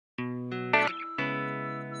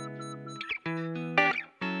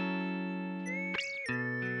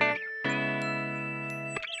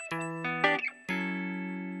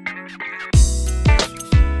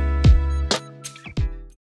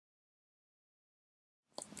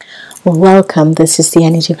Welcome. This is the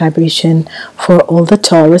energy vibration for all the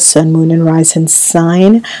Taurus, Sun, Moon, and Rising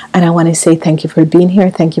sign. And I want to say thank you for being here.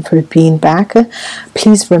 Thank you for being back.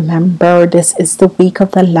 Please remember, this is the week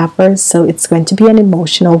of the lovers. So it's going to be an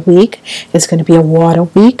emotional week. It's going to be a water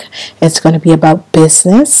week. It's going to be about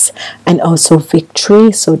business and also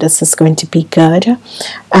victory. So this is going to be good.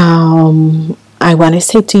 I want to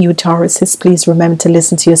say to you, Tauruses, please remember to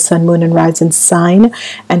listen to your Sun, Moon, and Rising sign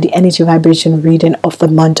and the energy vibration reading of the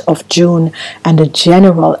month of June and the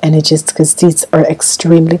general energies, because these are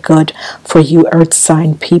extremely good for you Earth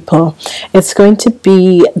sign people. It's going to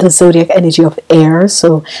be the zodiac energy of air.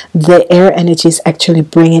 So the air energy is actually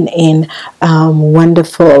bringing in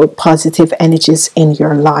wonderful, positive energies in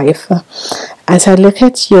your life. As I look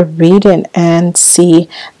at your reading and see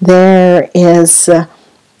there is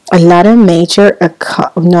a lot of major,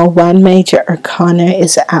 one major arcana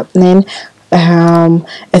is happening.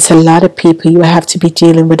 It's a lot of people. You have to be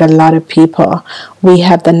dealing with a lot of people. We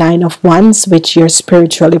have the 9 of Wands, which you're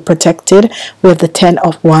spiritually protected. We have the 10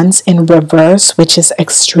 of Wands in reverse, which is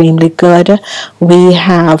extremely good. We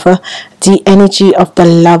have the energy of the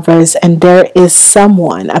lovers, and there is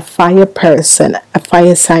someone, a fire person, a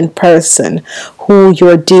fire sign person who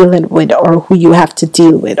you're dealing with, or who you have to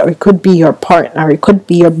deal with, or it could be your partner, it could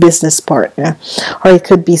be your business partner, or it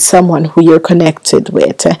could be someone who you're connected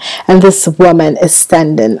with. And this woman is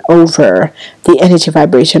standing over the energy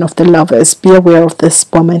vibration of the lovers. Be aware of this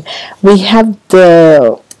woman. We have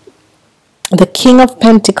the King of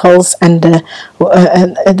Pentacles and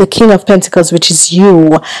the King of Pentacles, which is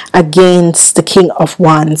you, against the King of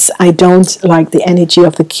Wands. I don't like the energy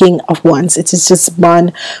of the King of Wands. It is just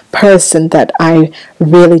one person that I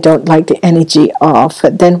really don't like the energy of.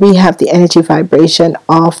 Then we have the energy vibration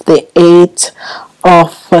of the 8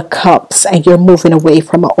 of Cups, and you're moving away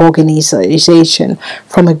from an organization,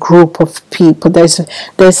 from a group of people. There is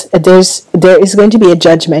going to be a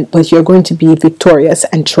judgment, but you're going to be victorious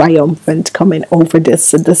and triumphant coming over this.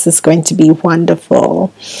 So this is going to be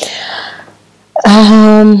wonderful.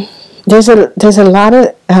 There's a lot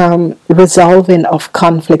of resolving of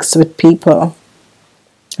conflicts with people.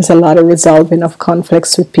 There's a lot of resolving of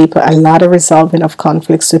conflicts with people. A lot of resolving of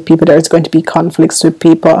conflicts with people. There's going to be conflicts with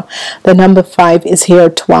people. The number 5 is here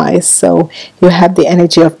twice. So you have the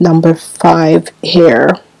energy of number 5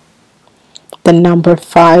 here. The number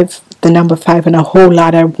 5 and a whole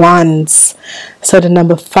lot of wands. So the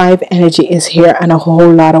number 5 energy is here and a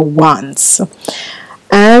whole lot of wands.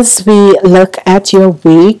 As we look at your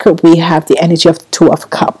week, we have the energy of the 2 of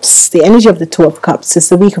Cups. The energy of the 2 of Cups is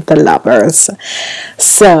the week of the lovers.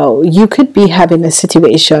 So you could be having a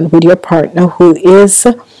situation with your partner who is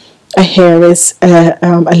a Aries,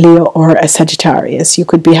 a Leo, or a Sagittarius. You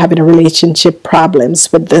could be having a relationship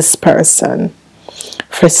problems with this person.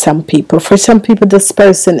 For some people, this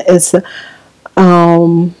person is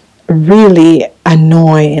really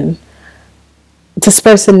annoying. This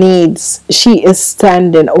person she is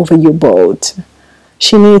standing over you both.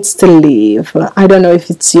 She needs to leave. I don't know if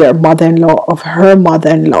it's your mother-in-law or her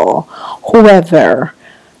mother-in-law, whoever.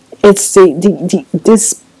 It's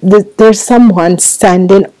there's someone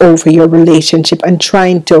standing over your relationship and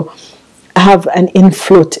trying to have an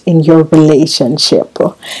influence in your relationship.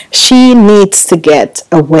 She needs to get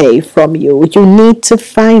away from you. You need to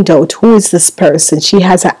find out who is this person. She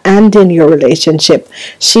has a hand in your relationship.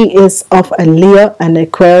 She is of a Leo, an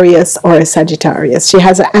Aquarius, or a Sagittarius. She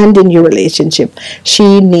has a hand in your relationship.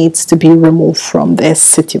 She needs to be removed from this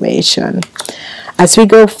situation. As we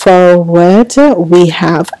go forward, we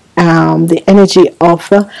have the energy of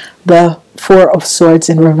the 4 of Swords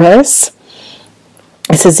in reverse.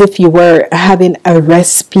 It's as if you were having a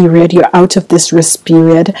rest period. You're out of this rest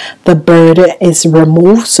period. The burden is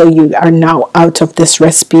removed. So you are now out of this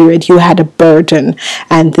rest period. You had a burden,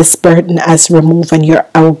 and this burden is removed, and you're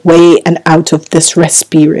away and out of this rest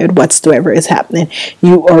period. Whatsoever is happening,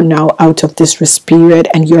 you are now out of this rest period,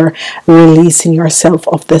 and you're releasing yourself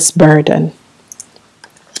of this burden.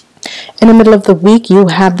 In the middle of the week, you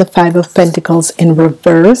have the 5 of Pentacles in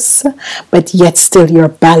reverse, but yet still you're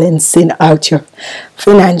balancing out your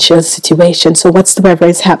financial situation. So whatsoever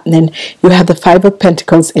is happening, you have the 5 of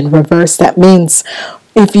Pentacles in reverse. That means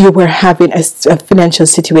if you were having a financial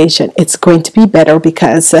situation, it's going to be better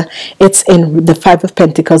because it's in the 5 of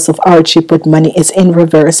Pentacles of hardship with money is in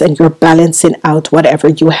reverse, and you're balancing out whatever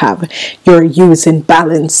you have. You're using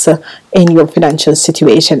balance in your financial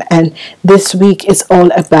situation, and this week is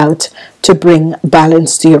all about to bring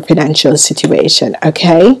balance to your financial situation.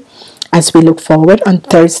 Okay, as we look forward, on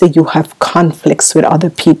Thursday you have conflicts with other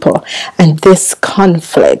people, and this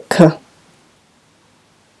conflict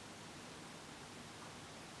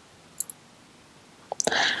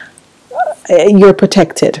you're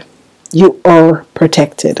protected. You are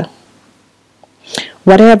protected.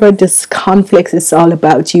 Whatever this conflict is all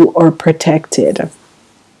about, you are protected.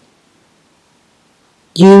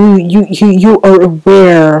 You are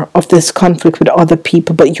aware of this conflict with other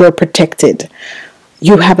people, but you're protected.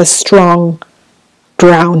 You have a strong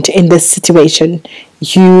ground in this situation.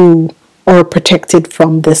 You are protected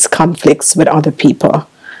from this conflicts with other people.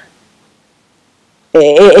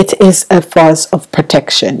 It is a force of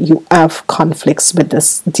protection. You have conflicts with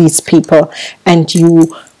these people, and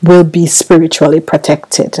you will be spiritually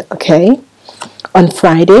protected. Okay. On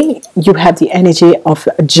Friday, you have the energy of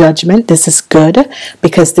judgment. This is good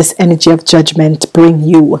because this energy of judgment bring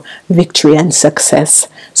you victory and success.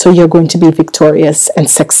 So you're going to be victorious and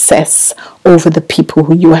success over the people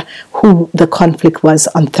who the conflict was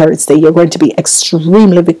on Thursday. You're going to be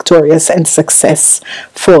extremely victorious and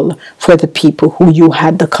successful for the people who you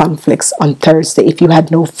had the conflicts on Thursday. If you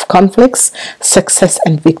had no conflicts, success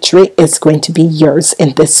and victory is going to be yours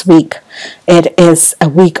in this week. It is a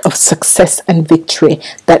week of success and victory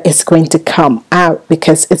that is going to come out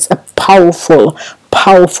because it's a powerful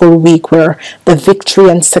week where the victory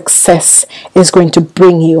and success is going to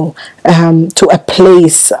bring you to a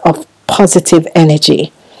place of positive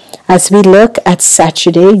energy. As we look at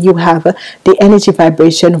Saturday, you have the energy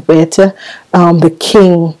vibration with the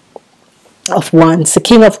King of Wands. The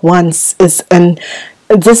King of Wands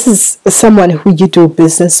this is someone who you do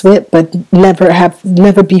business with, but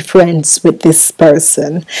never be friends with this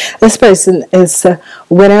person. This person is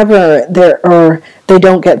whenever they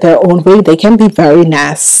don't get their own way, they can be very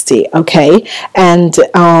nasty. Okay, and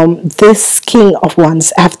this King of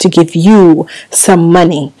Wands have to give you some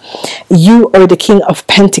money. You are the King of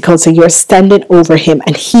Pentacles, so you're standing over him,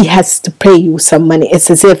 and he has to pay you some money.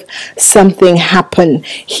 It's as if something happened.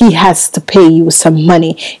 He has to pay you some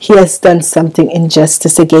money. He has done something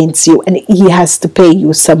injustice against you, and he has to pay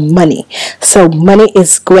you some money. So money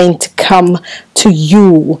is going to come to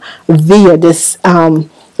you via this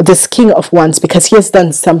King of Wands because he has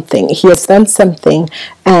done something. He has done something,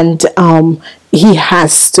 and he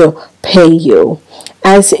has to pay you.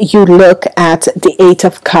 As you look at the Eight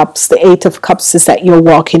of Cups, the Eight of Cups is that you're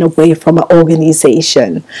walking away from an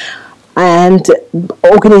organization. And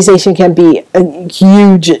organization can be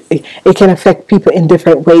huge. It can affect people in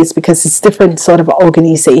different ways because it's different sort of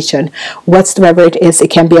organization. Whatsoever it is, it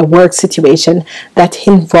can be a work situation that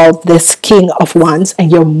involves this King of Wands,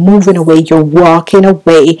 and you're moving away. You're walking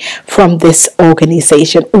away from this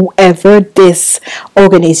organization. Whoever this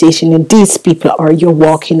organization and these people are, you're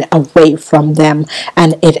walking away from them,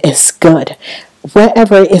 and it is good.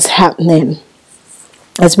 Whatever is happening,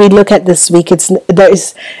 as we look at this week, it's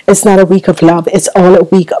not a week of love. It's all a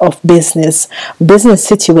week of business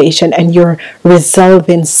situation, and you're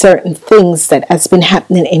resolving certain things that has been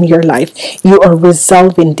happening in your life. You are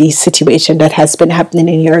resolving these situations that has been happening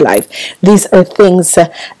in your life. These are things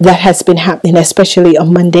that has been happening, especially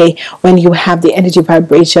on Monday when you have the energy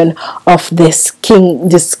vibration of this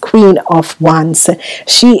Queen of Wands.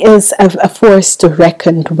 She is a force to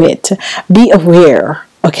reckon with. Be aware,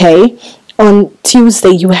 okay? On Tuesday,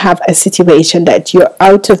 you have a situation that you're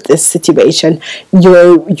out of this situation.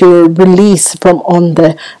 You're released from on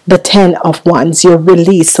the Ten of Wands. You're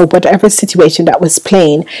released. So whatever situation that was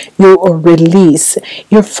playing, you are released.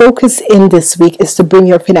 Your focus in this week is to bring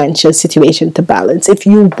your financial situation to balance. If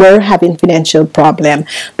you were having financial problem,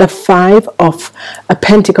 the Five of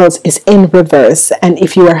Pentacles is in reverse. And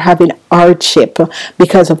if you are having hardship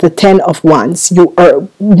because of the Ten of Wands, you are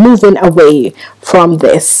moving away from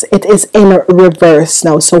this. It is in reverse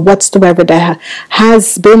now. So whatsoever that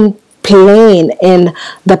has been playing in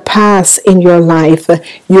the past in your life,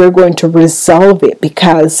 you're going to resolve it,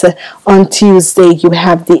 because on Tuesday you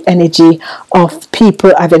have the energy of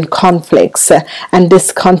people having conflicts, and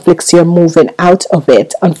this conflicts, you're moving out of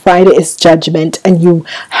it. On Friday is judgment, and you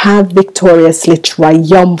have victoriously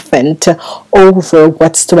triumphant over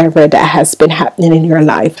whatsoever that has been happening in your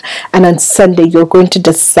life. And on Sunday you're going to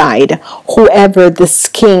decide, whoever this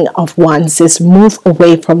King of Wands is, move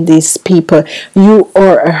away from these people. You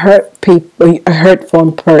are a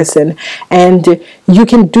hurtful person, and you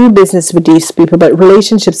can do business with these people, but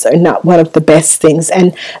relationships are not one of the best things.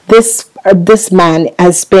 And this man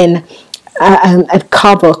has been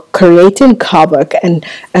creating havoc and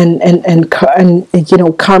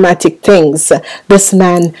karmatic things. This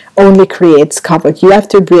man only creates havoc. You have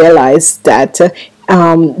to realize that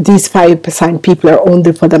these 5% people are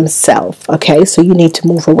only for themselves. Okay, so you need to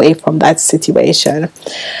move away from that situation.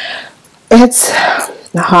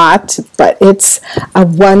 hot, but it's a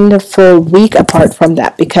wonderful week apart from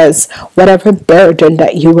that, because whatever burden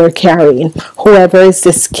that you were carrying, whoever is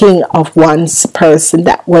this king of wands person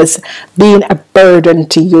that was being a burden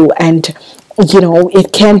to you, and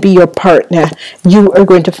it can be your partner, you are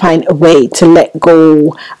going to find a way to let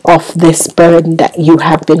go of this burden that you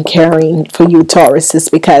have been carrying, for you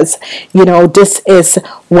Tauruses, because this is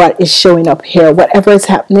what is showing up here. Whatever is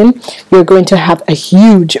happening, you're going to have a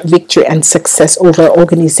huge victory and success over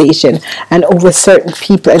organization and over certain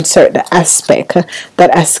people and certain aspect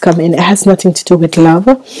that has come in. It has nothing to do with love.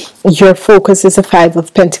 Your focus is a 5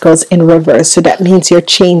 of Pentacles in reverse, so that means you're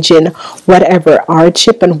changing whatever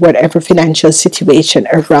hardship and whatever financial situation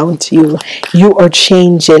around you. You are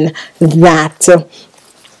changing that,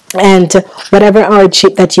 and whatever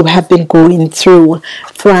hardship that you have been going through,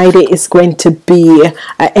 Friday is going to be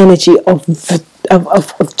an energy of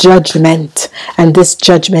judgment, and this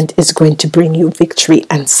judgment is going to bring you victory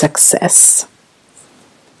and success.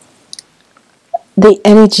 The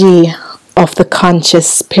energy of the conscious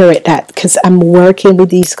spirit, that because I'm working with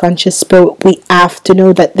these conscious spirit, we have to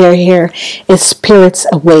know that they're here, is spirits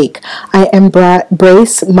awake. I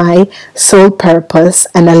embrace my soul purpose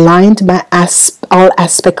and aligned my all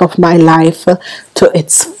aspect of my life to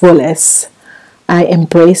its fullest. I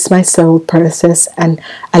embrace my soul purpose and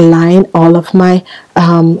align all of my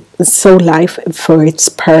soul life for its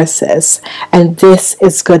purpose. And this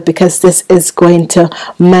is good, because this is going to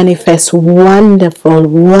manifest wonderful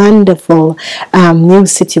new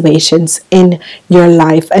situations in your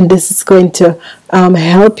life, and this is going to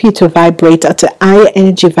help you to vibrate at a high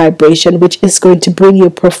energy vibration, which is going to bring you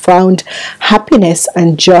profound happiness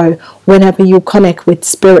and joy whenever you connect with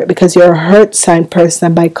spirit, because you're a heart sign person,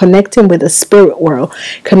 and by connecting with the spirit world,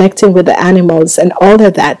 connecting with the animals and all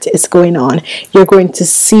of that is going on, you're going to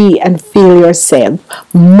see and feel yourself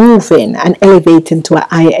moving and elevating to a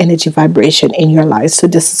high energy vibration in your life. So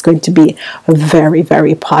this is going to be very,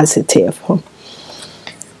 very positive.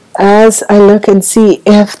 As I look and see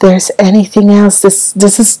if there's anything else, this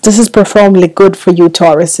is profoundly good for you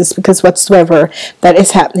Tauruses, because whatsoever that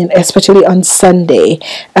is happening, especially on Sunday,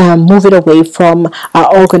 moving away from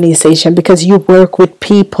our organization, because you work with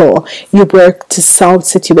people, you work to solve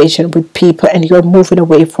situation with people, and you're moving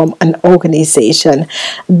away from an organization.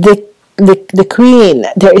 The queen,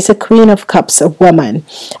 there is a Queen of Cups, a woman,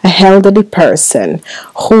 a elderly person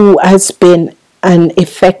who has been an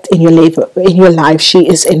effect in your life. She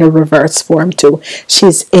is in a reverse form too.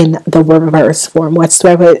 She's in the reverse form.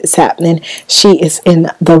 Whatsoever is happening, she is in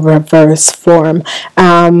the reverse form.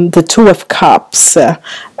 The Two of Cups,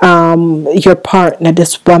 your partner,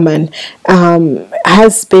 this woman,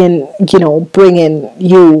 has been bringing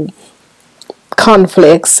you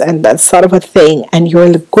conflicts and that sort of a thing, and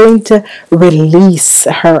you're going to release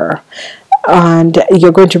her, and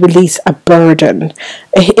you're going to release a burden.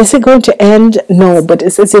 Is it going to end? No, but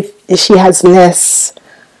it's as if she has less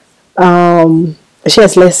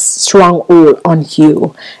stronghold on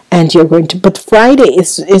you, and you're going to, but Friday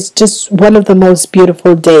is just one of the most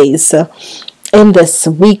beautiful days in this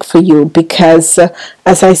week for you, because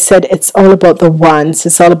as I said, it's all about the wands.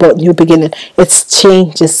 It's all about new beginning. It's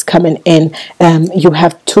changes coming in. You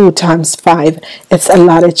have 2 times 5. It's a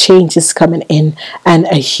lot of changes coming in, and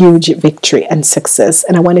a huge victory and success.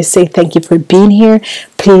 And I want to say thank you for being here.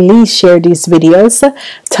 Please share these videos,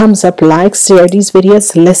 thumbs up, like, share these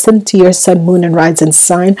videos, listen to your sun, moon, and rising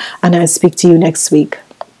sign, and I'll speak to you next week.